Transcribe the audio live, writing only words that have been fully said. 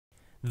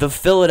The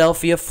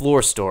Philadelphia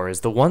Floor Store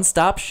is the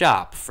one-stop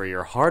shop for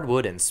your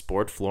hardwood and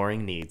sport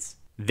flooring needs.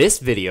 This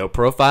video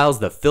profiles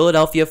the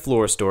Philadelphia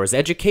Floor Store's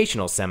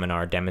educational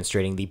seminar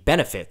demonstrating the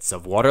benefits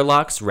of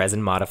Waterlox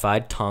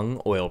resin-modified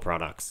tongue oil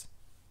products.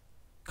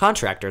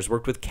 Contractors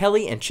worked with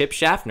Kelly and Chip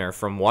Schaffner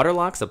from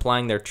Waterlox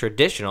applying their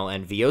traditional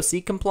and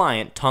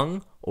VOC-compliant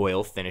tongue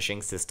oil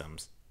finishing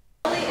systems.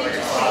 Really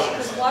interesting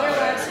because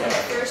Waterlox, when it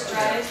first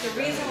dries, the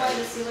reason why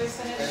the sealer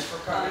finish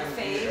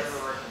fades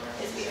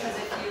is because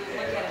if you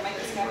look at it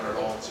microscopically,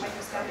 it's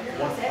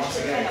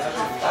actually kind of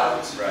puffed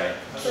out. Right.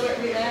 So it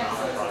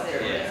relaxes as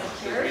it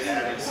cures.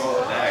 So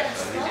all that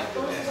stuff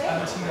goes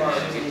away.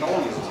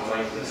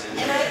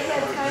 And I've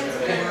had times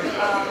where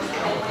I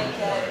might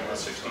get a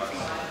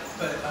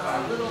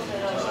little bit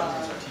of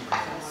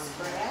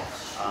scratch.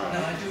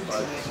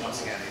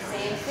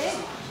 Same thing.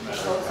 It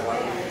goes away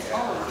on its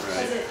own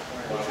because it's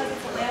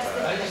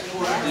elastic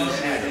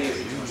and it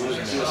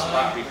Do a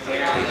spot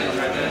repair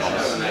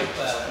and I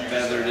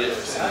feathered it.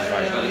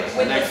 But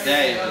the next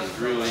day it was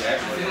really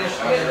excellent.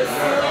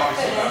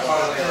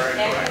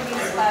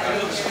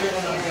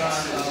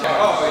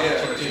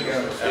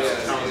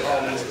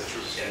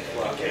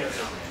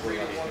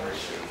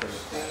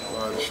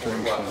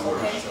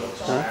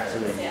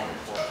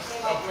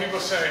 People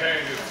say, hey,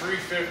 the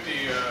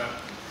 350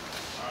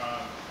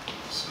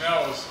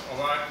 smells a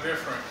lot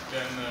different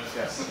than the...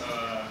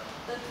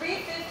 The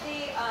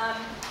 350,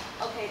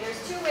 okay,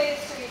 there's two ways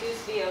to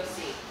reduce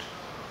VOC.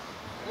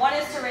 One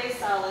is to raise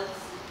solids,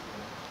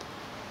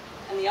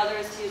 and the other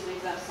is to use an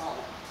exempt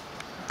solvent.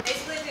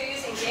 Basically, if you're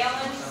using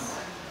gallons,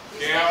 you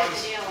stick to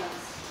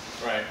gallons.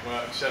 Right,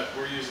 well, except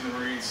we're using the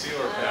marine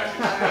sealer package.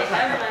 All right,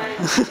 never mind.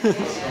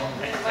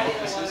 Muddy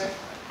the water.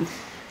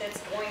 That's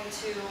going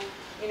to,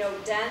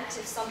 dent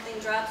if something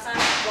drops on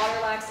it.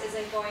 Waterlox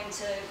isn't going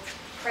to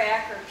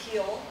crack or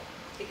peel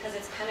because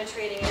it's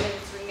penetrating in and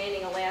it's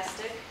remaining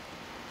elastic.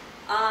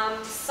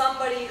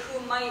 Somebody who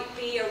might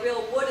be a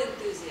real wood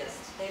enthusiast,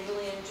 they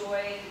really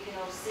enjoy,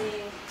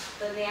 seeing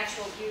the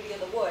natural beauty of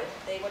the wood.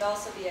 They would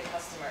also be a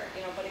customer,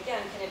 but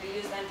again, can it be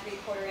used on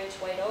 3/4 inch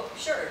white oak?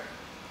 Sure,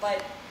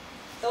 but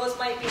those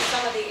might be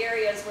some of the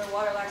areas where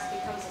Waterlox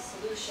becomes a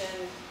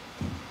solution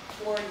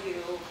for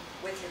you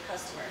with your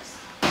customers.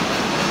 We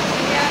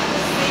have to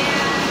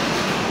sand,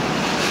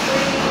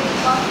 screen,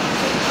 buff,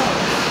 and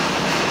coat.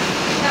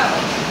 No,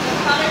 the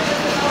product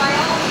doesn't know by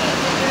all means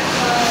that there's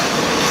a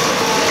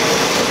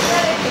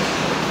aesthetic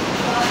issue,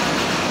 but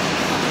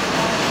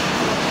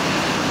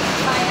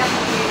my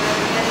applicator,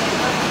 getting it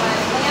done by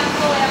a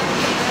landfill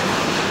applicator,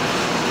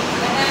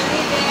 and then we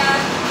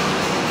ban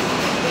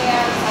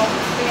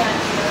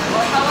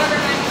or however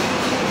many you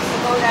choose to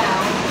go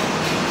down.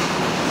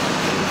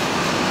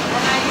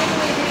 And I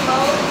usually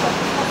reload, but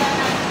because I'm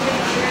not doing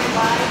it very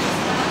wide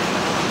stuff,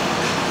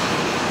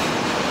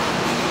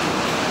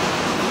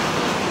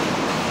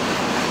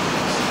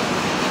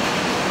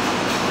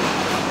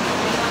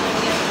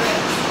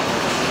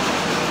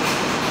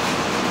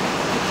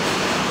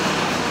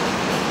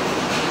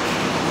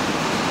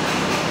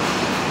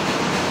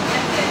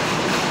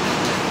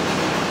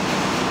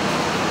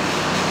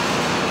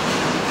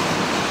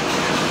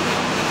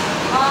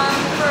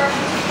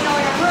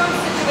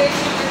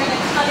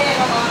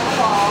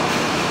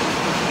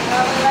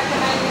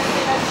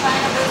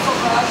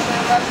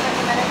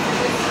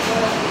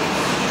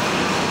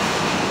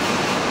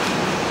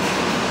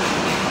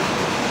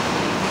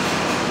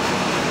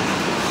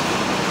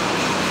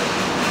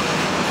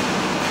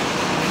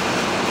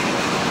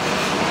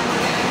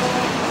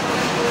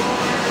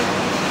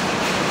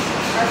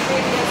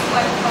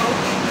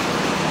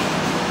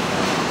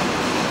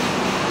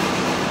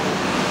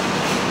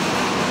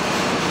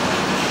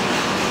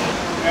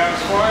 Now,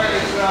 as far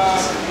as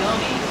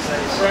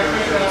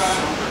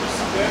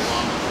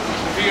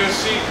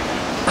VOC,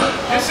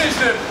 this is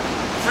the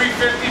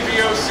 350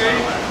 VOC.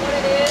 What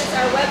it is,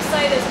 our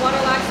website is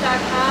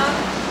waterlox.com.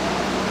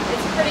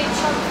 It's pretty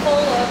chock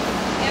full of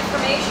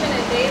information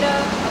and data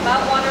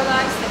about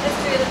Waterlox, the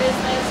history of the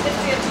business,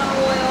 history of tongue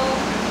oil.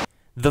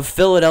 The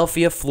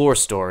Philadelphia Floor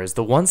Store is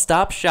the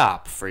one-stop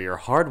shop for your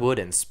hardwood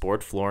and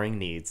sport flooring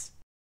needs.